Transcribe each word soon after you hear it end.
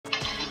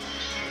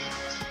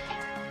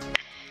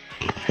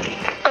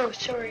Oh,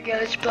 sorry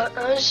guys, but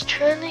I was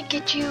trying to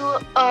get you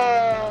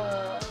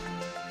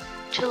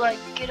to like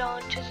get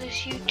onto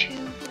this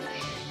YouTube.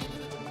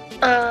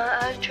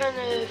 I was trying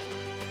to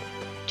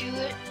do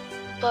it,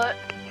 but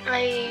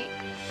I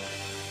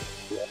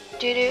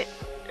did it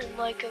in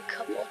like a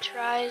couple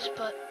tries,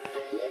 but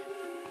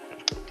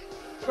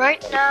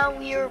right now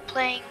we are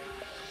playing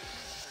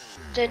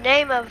the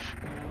name of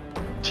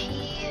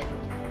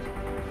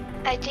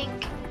I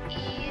think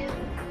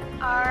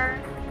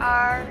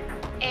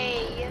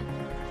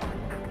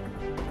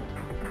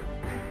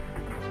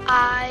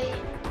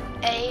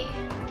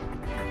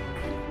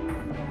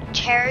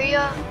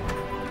Terraria.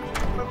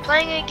 We're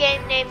playing a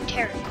game named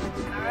Terraria,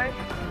 alright?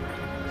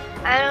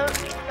 I don't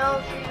know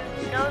if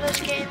you know this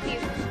game, you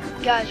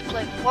guys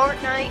play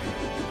Fortnite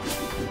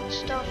and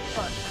stuff,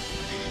 but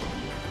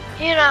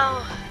you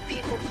know,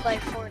 people play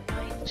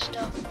Fortnite and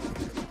stuff.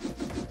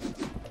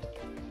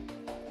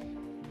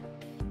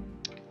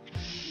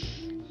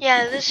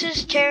 Yeah, this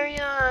is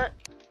Terraria.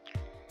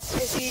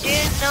 If you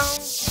didn't know,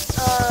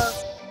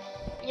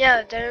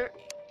 yeah,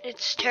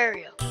 it's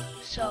Terraria.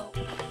 So,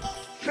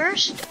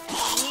 first,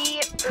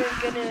 we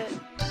are gonna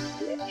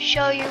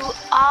show you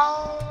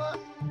all,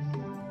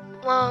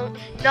 well,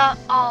 not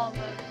all of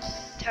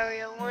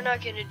Terraria. We're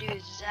not gonna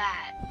do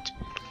that.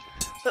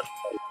 But,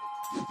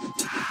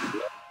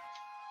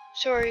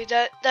 sorry,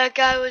 that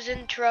guy was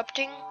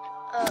interrupting.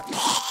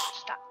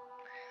 Stop.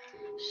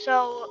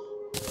 So,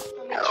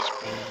 let me just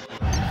bring it.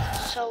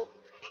 So,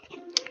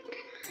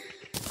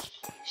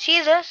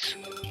 see this?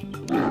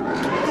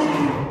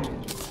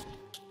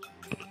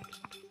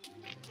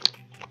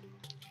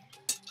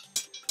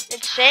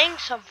 It's saying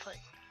something.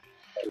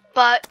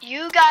 But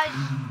you guys,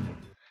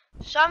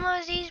 some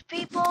of these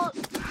people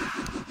didn't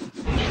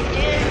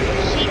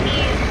see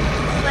me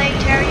play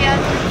Terraria.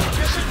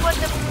 This is what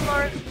the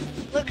floor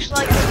looks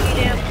like if you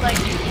didn't play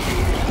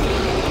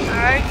Terraria.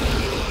 Alright?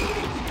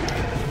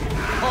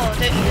 Oh,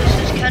 this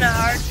is kind of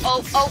hard.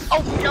 Oh,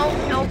 no.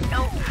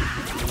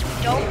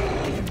 Don't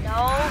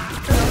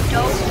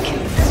kill me.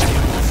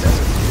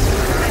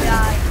 I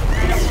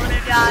don't want to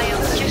die.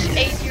 I'm just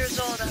 8 years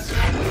old.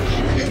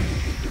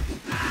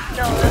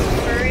 No,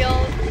 for real.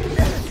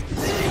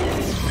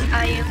 I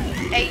am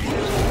 8 years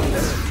old.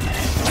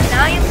 And I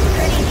am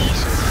pretty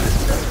decent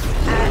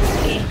at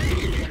games.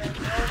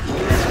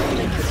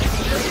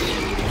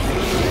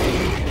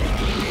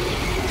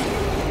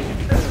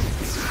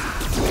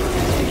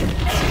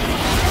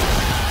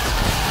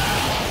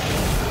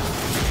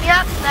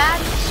 Yep,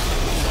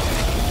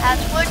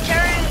 that's what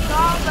Terraria is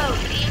all about,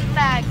 being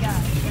bad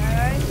guys,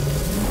 alright?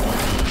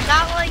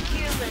 Not like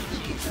humans,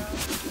 you know.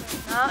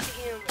 Not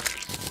humans.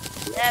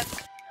 Never,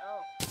 no.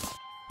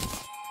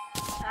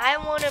 I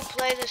want to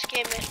play this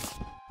game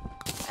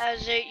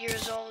as 8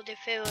 years old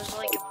if it was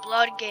like a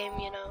blood game,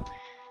 you know.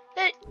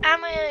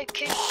 I'm a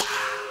kid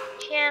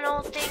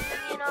channel thing,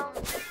 you know.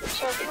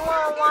 So if you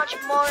want to watch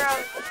more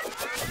of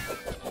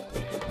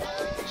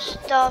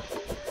stuff,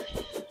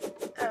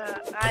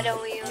 I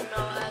don't even know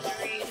how to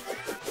read.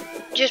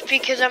 Just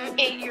because I'm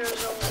 8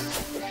 years old.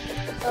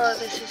 Oh,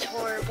 this is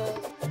horrible.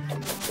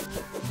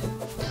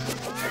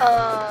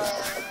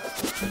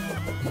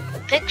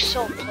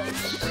 Pixel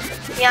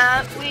place.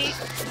 Yeah,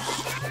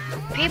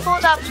 people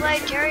that play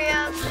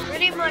Terraria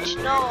pretty much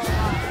know a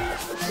lot.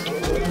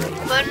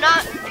 But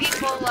not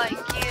people like,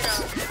 you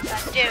know,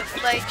 that didn't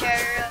play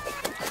Terraria.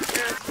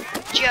 Or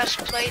just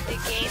played the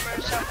game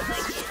or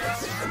something, you know.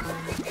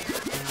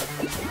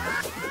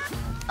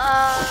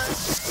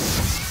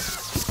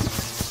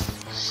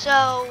 So,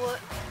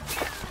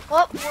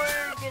 what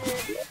we're gonna,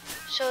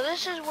 so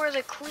this is where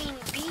the queen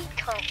bee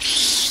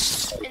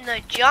comes, in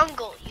the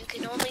jungle. You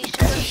can only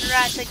search her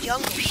at the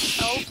jungle,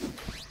 oh.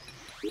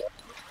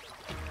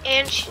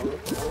 And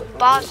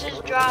bosses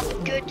drop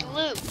good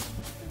loot,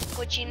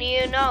 which you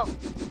need to know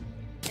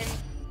in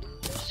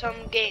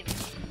some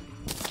games.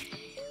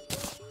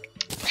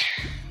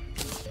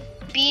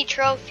 Bee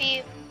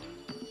trophy.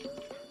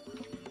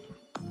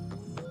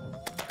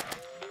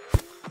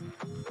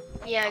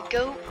 Yeah,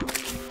 go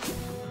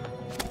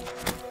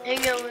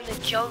hang out in the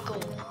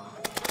jungle.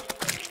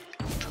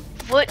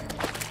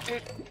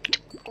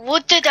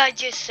 What did I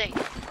just say?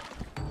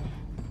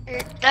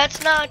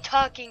 That's not a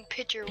talking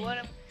picture. What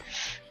am?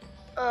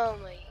 Oh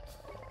my.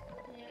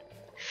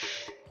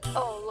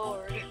 Oh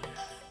Lord.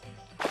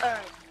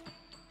 Alright.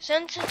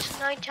 Since it's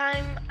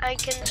nighttime, I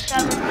can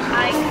summon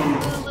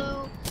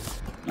Lulu,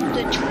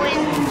 the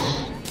twins,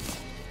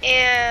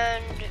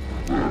 and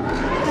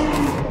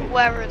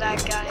whoever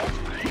that guy is.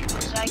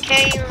 I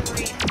can't even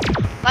read,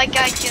 like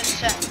I just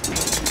said.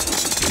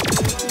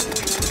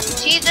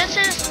 See,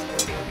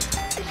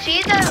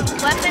 see the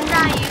weapon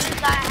that I use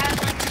that has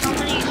like so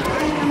many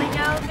swords coming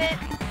out of it?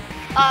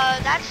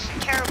 That's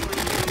terrible,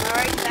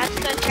 alright? That's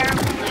the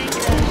terrible thing,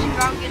 the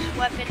strongest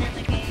weapon in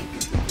the game.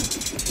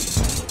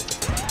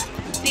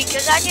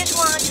 Because I just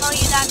want to tell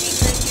you that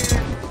because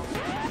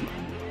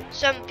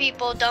some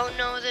people don't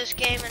know this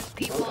game and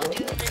people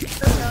do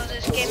know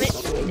this game.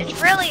 It's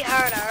really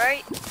hard,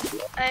 alright?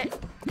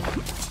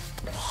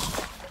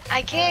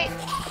 I can't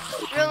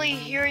really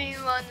hear you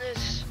on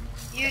this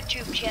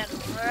YouTube channel,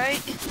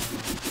 alright?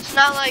 It's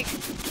not like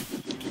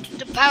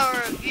the power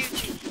of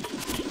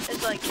YouTube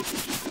is like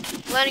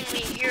letting me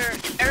hear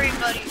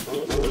everybody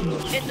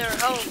in their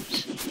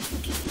homes.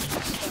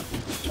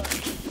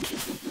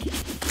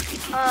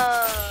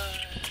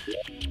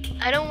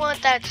 I don't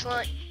want that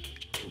slime.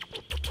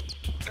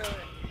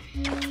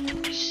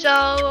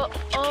 So,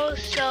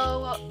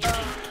 also,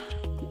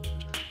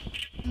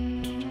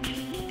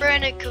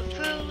 Brandon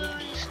Cthulhu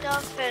and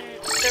stuff, and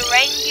the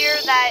reindeer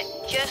that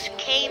just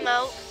came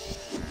out,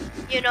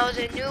 you know,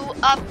 the new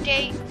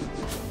update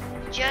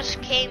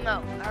just came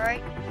out,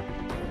 alright?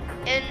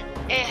 And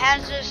it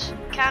has this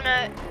kind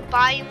of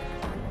biome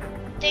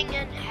thing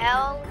in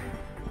hell.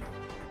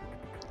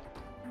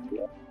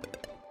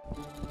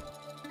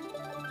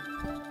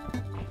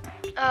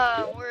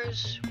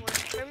 Where's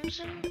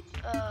Crimson?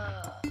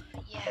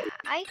 Yeah,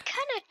 I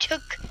kind of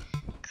took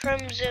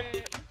Crimson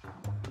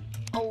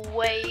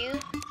away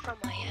from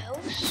my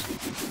house,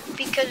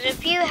 because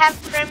if you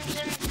have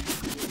Crimson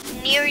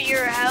near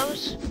your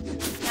house,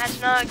 that's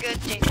not a good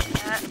thing.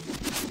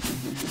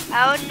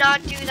 I would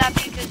not do that,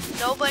 because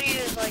nobody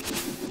is like,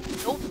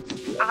 nope,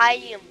 I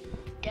am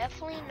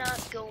definitely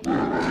not going.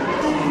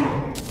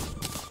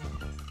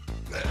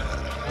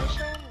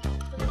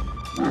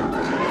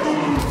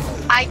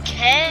 I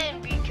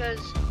can, because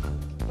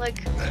like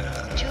 2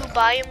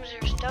 biomes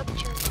are stuck to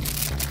each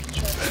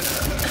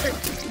other.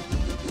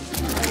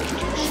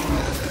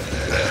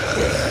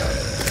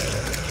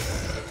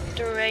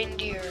 The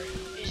reindeer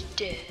is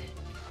dead.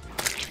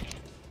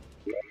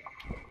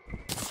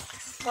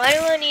 Why do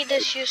I need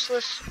this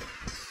useless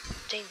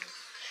thing?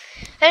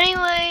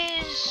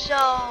 Anyways,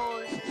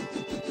 so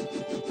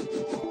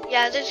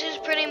yeah, this is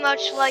pretty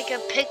much like a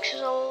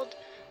pixeled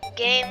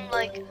game.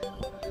 Like,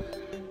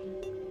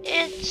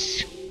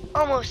 it's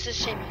almost the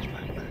same as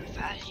Minecraft,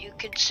 as you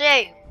could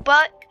say,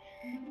 but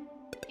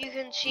you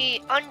can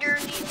see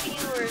underneath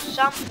you or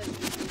something,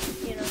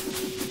 you know.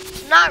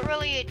 It's not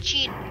really a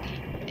cheat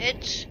game.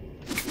 It's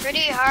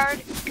pretty hard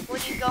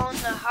when you go in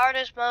the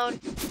hardest mode.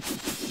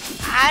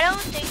 I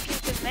don't think you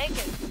can make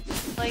it.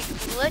 Like,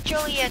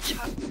 literally, it's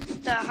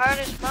the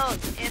hardest mode,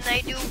 and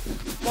they do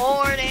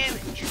more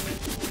damage.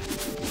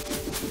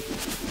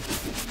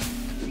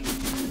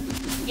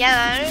 Yeah,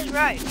 that is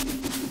right.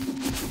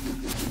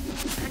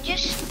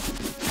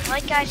 Just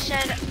like I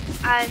said,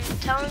 I'm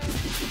telling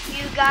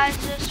you guys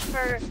this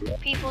for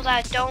people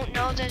that don't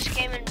know this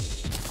game, and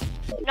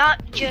not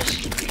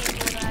just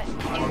people that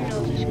do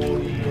know this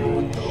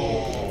game.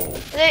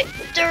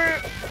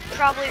 They're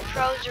probably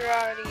pros or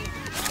already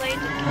played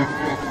the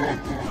game.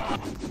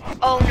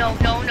 Oh no,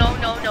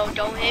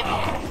 don't hit me.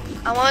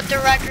 I want the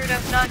record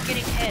of not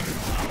getting hit.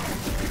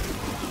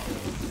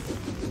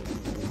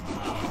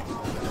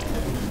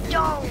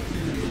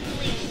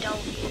 Please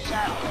don't use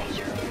that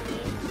laser.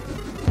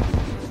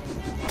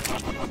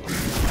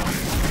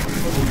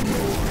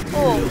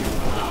 Oh.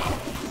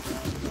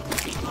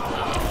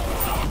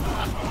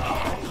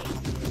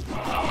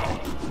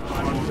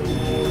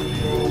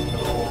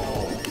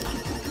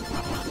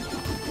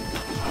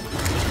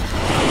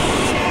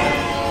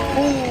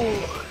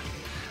 Ooh.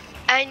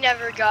 I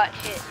never got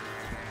hit.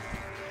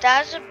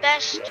 That is the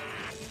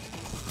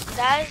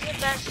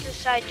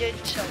bestest I did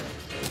so.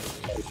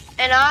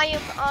 And I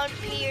am on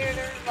Peter,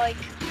 like,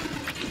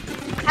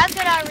 how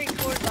could I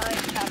record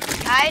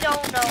Minecraft? I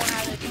don't know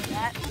how to do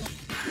that.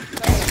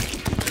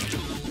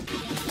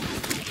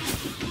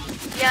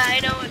 Yeah, I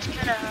know it's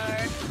kind of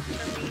hard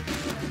for me.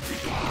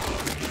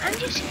 I'm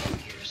just 8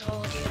 years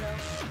old, you know.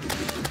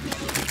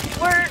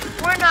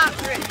 We're not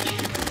rich,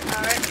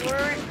 all right.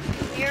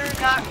 We're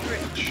not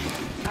rich,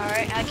 all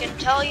right. I can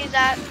tell you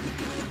that.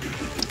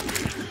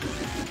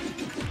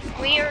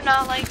 We are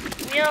not like,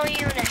 we don't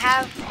even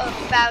have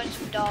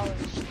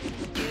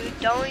 $1,000, dude.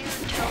 Don't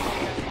even tell me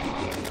that.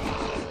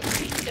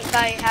 If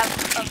I have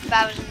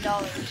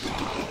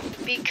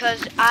 $1,000,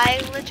 because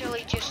I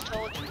literally just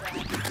told you that.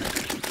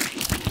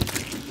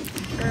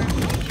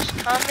 Just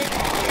comment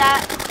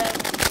that, then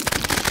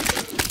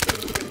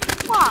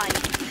why?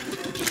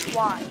 Just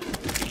why?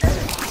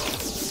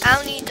 I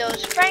don't need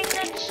those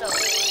fragments, so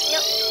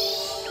yep.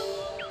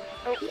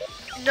 Oh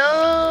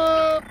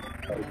no!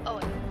 Oh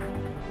wait,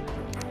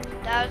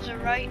 that was the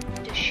right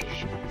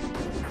decision.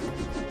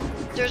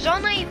 There's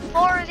only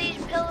 4 of these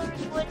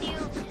pillars when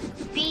you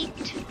beat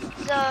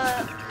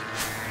the.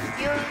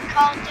 You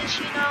call this,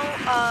 you know,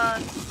 oh,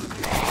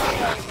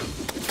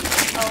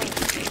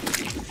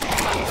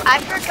 I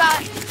forgot,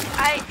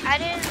 I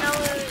didn't know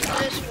it was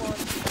this one.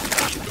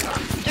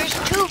 There's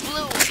 2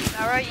 blue ones,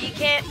 alright? You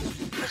can't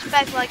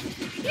expect, like,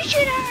 you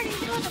should already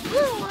know the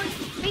blue one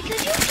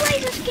because you play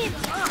this game a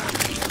lot.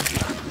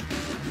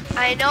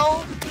 I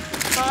know,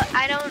 but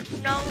I don't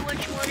know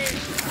which one is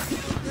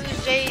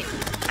whose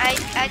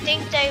I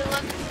think they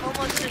look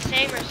almost the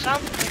same or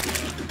something.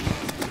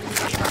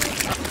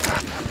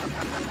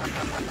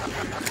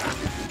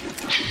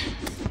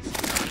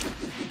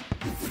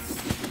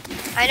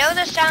 I know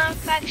the sound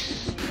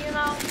effects, you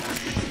know,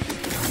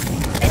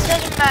 it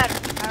doesn't matter,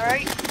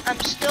 alright? I'm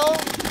still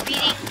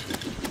beating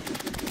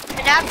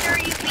And after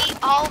you beat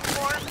all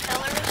 4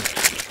 pillars,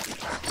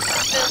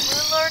 the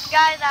Moon Lord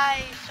guy that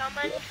I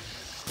summoned,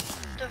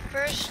 the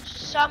first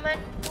summon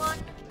one,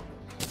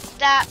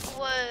 that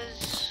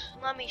was,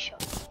 let me show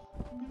you.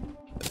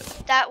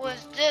 That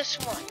was this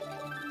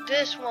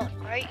one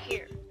right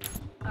here.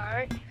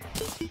 Alright.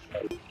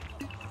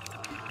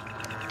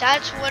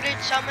 That's what it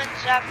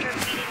summons after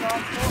beating all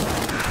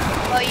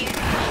 4. But you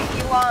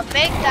want to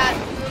make that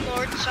Moon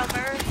Lord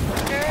summoner,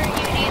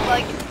 you need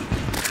like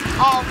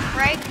all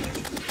fragments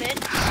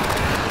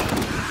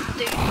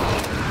to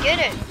get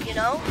it, you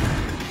know?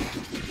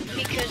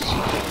 Because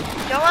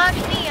don't ask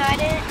me, I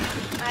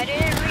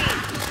didn't read.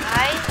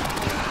 I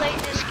played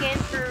this game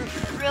for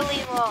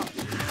really long,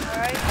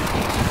 alright?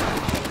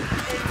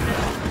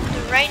 And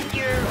the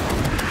reindeer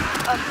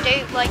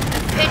update, like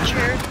the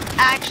picture,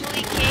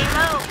 actually came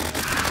out.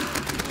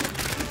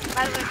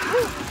 I was like,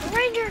 ooh, the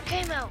reindeer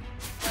came out.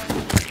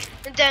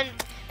 And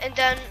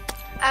then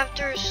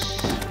after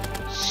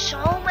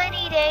so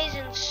many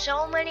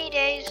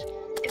days,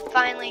 it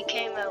finally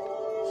came out.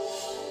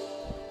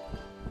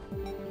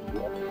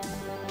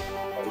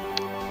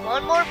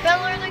 One more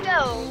pillar to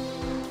go.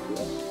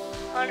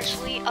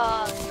 Honestly,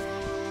 I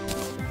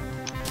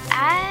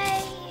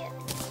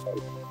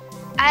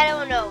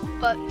don't know,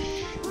 but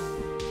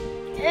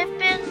it's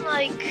been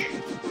like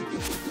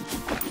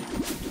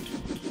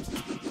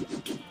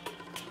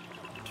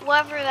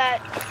whatever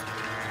that.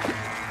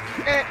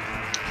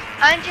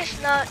 I'm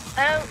just not.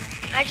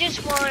 I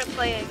just want to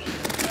play a game.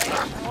 Right?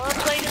 I want to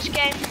play this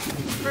game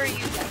for you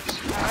guys.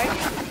 All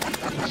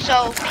right.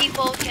 So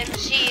people can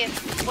see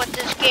what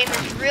this game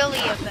is really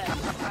about.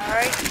 All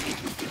right.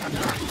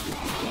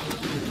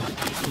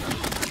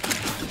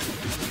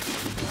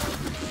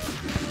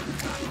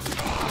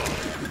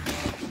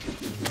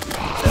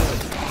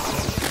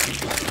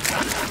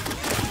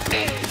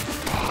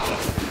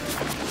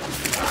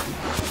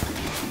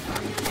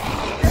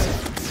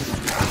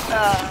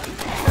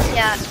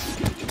 Yeah,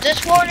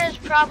 this one is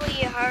probably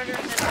harder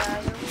than the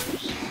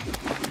others.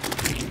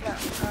 Yeah,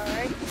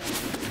 alright.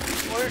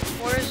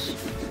 Where's,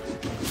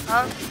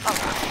 huh?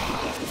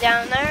 Oh,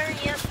 down there,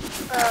 yep.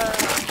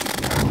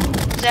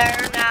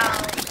 There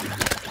now.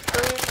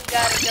 Boom,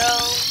 gotta go.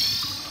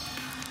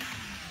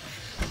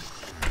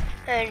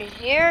 And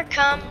here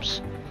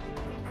comes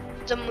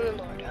the Moon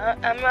Lord.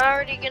 I'm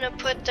already gonna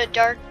put the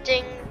dark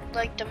thing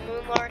like the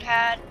Moon Lord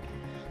had.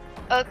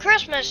 A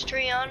Christmas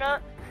tree on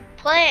a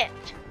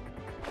plant.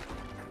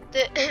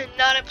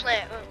 Not a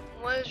plant.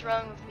 What is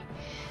wrong with me?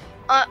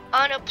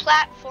 On a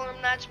platform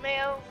that's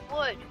made of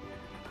wood.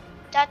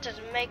 That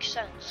doesn't make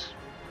sense.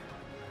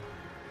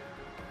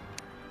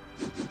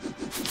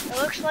 It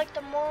looks like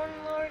the Moon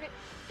Lord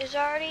is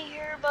already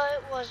here, but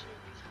it wasn't.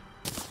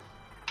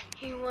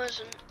 He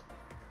wasn't.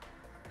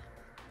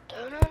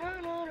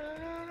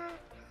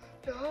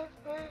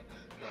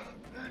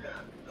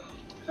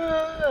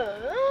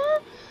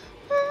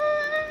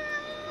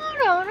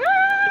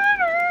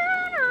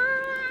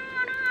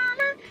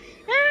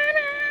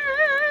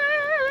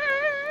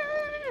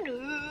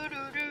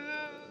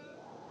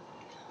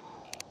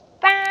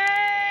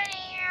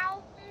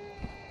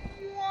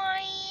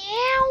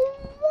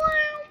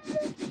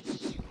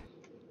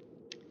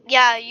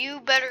 Yeah,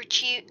 you better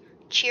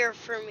cheer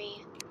for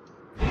me.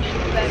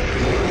 You better.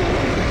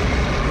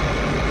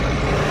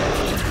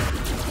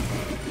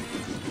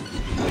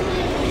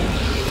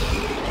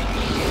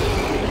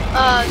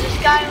 This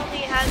guy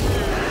only has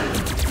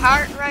a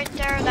heart right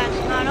there that's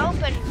not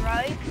open,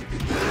 right?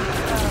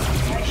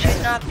 I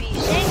should not be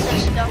saying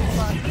this stuff,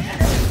 but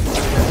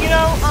you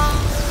know,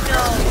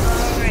 no,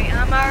 alright,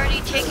 I'm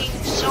already taking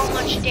so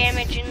much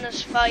damage in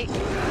this fight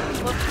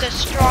with the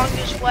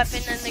strongest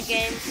weapon in the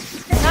game.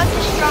 Not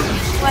the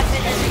strongest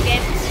weapon in the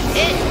game.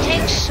 It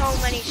takes so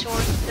many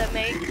swords to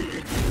make.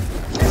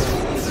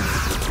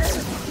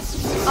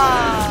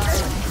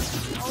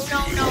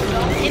 Oh no,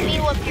 don't hit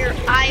me with your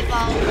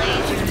eyeball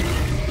laser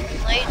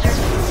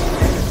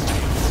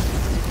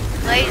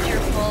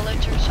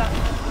bullets or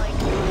something like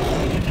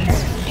that.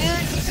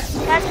 Dude,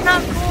 that's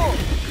not cool.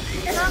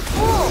 That's not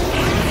cool.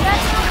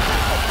 That's not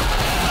cool.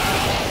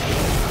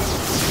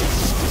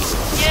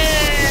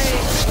 Yay,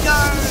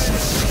 stars.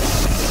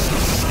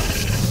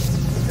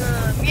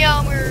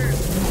 Meowmer.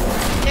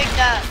 Take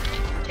that.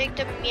 Take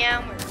the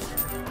meowmer.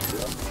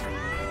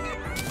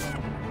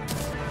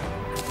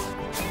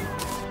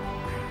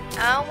 I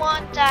don't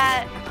want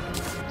that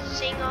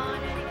thing on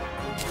anymore.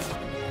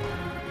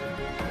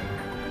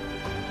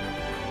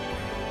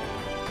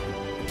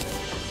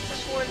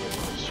 This one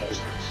is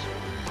useless.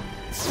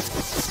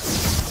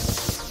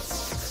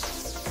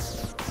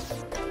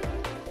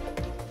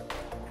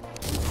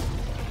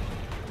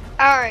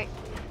 Alright.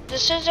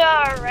 This is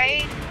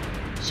alright.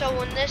 So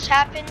when this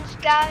happens,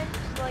 guys,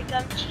 like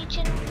I'm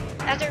teaching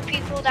other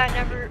people that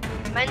never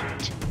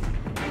meant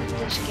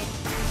this game.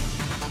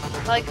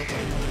 Like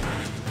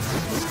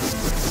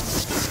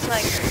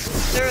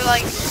they're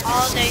like,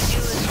 all they do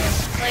is like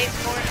play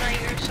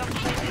Fortnite or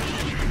something.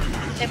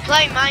 They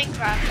play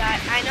Minecraft.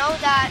 I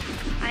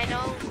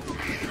know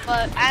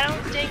but I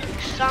don't think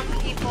some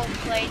people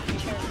play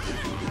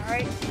Terraria,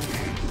 alright?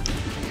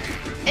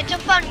 It's a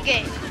fun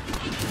game,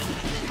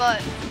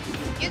 but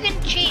you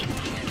can cheat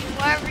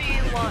wherever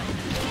you want.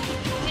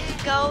 You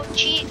can go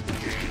cheat,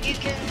 you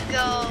can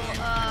go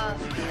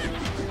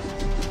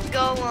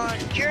on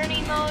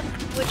journey mode,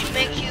 which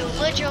makes you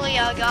literally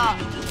a god.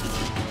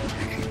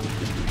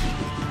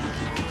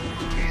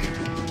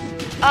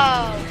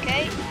 Oh,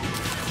 okay.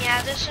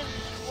 Yeah, this is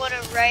what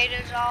a raid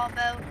is all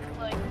about.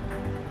 Like,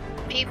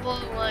 people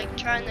like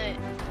trying to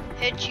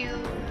hit you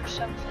or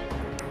something.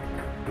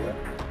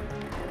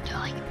 They're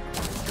like,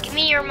 give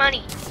me your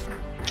money.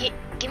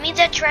 Give me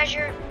the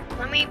treasure.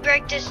 Let me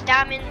break this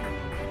diamond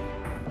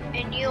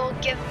and you'll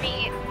give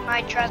me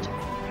my treasure,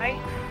 right?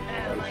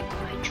 Like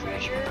my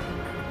treasure.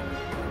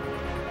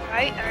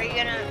 Right? Are you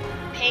gonna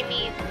pay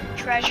me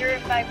treasure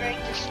if I break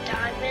this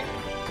diamond?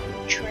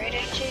 Trade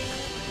it to you?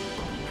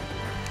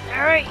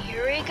 Alright,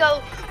 here we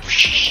go.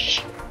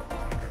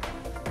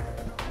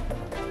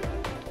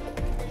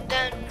 And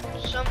then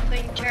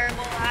something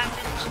terrible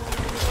happens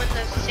when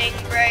the thing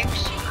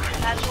breaks.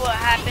 That's what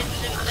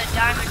happens if the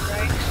diamond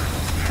breaks.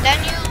 Then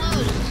you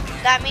lose.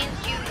 That means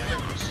you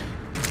lose.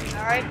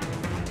 Alright?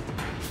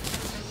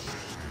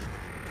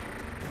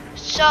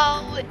 So,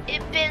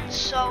 it's been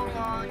so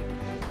long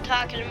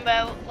talking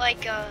about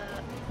like a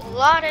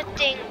lot of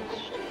things.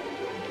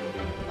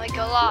 Like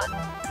a lot.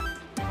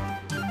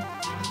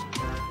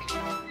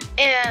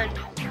 And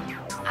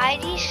I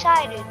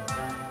decided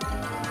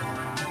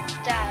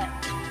that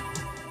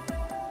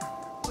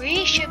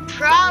we should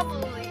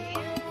probably,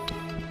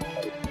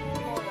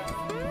 hold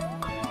on,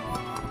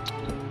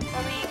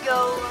 let me go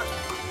over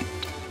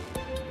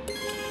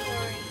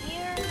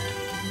here.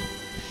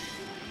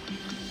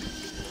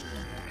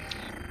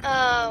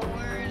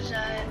 Where is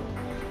that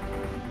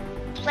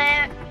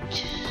plant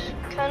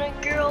kind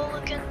of girl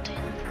looking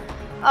thing?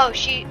 Oh,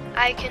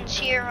 I can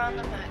see her on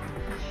the map.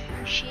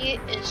 She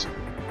is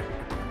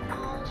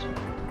awesome.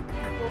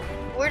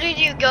 Where did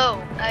you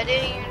go? I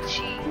didn't even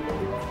see.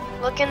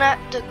 Looking at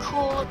the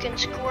cool looking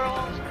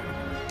squirrel.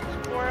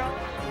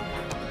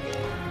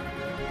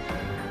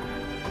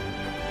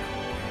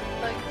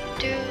 Like,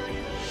 dude.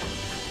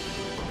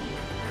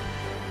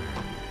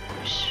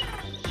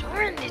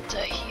 Someone needs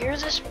to hear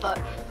this, but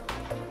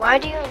why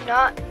do you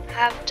not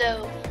have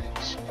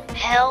those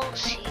hell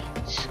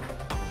seeds?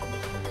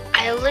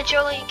 I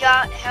literally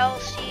got hell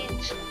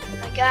seeds.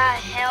 I got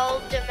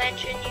hell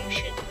dimension. You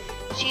should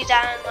see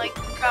that and like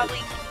probably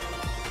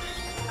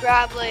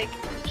grab like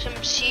some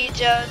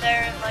seeds out of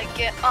there and like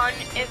get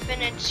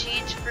infinite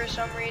seeds for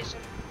some reason.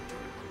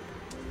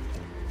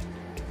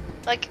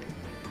 Like,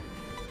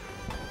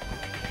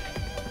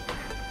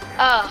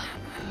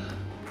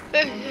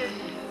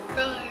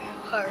 really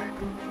hard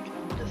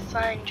to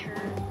find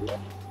her.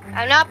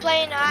 I'm not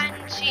playing hide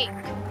and seek. I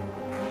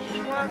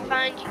just want to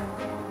find you.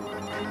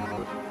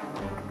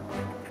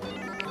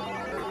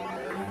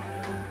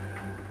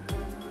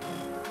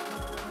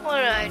 What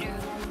do I do?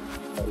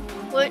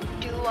 What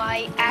do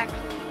I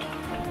actually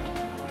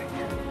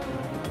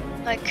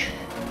do? Like,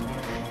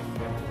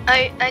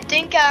 I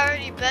think I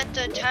already bet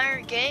the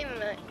entire game,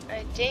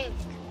 I think.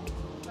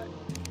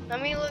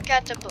 Let me look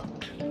at the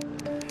book.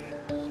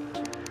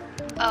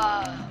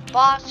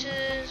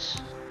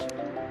 Bosses.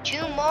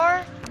 2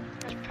 more?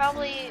 That's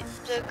probably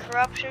the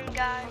corruption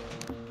guy.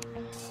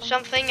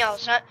 Something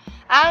else.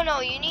 I don't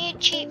know, you need to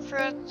cheat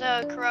for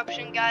the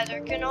corruption guy.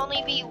 There can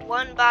only be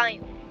 1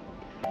 biome.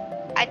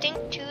 I think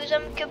 2 of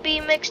them could be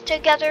mixed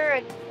together,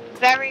 a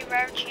very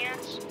rare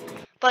chance.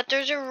 But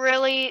there's a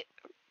really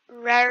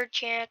rare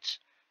chance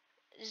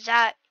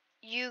that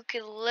you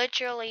could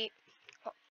literally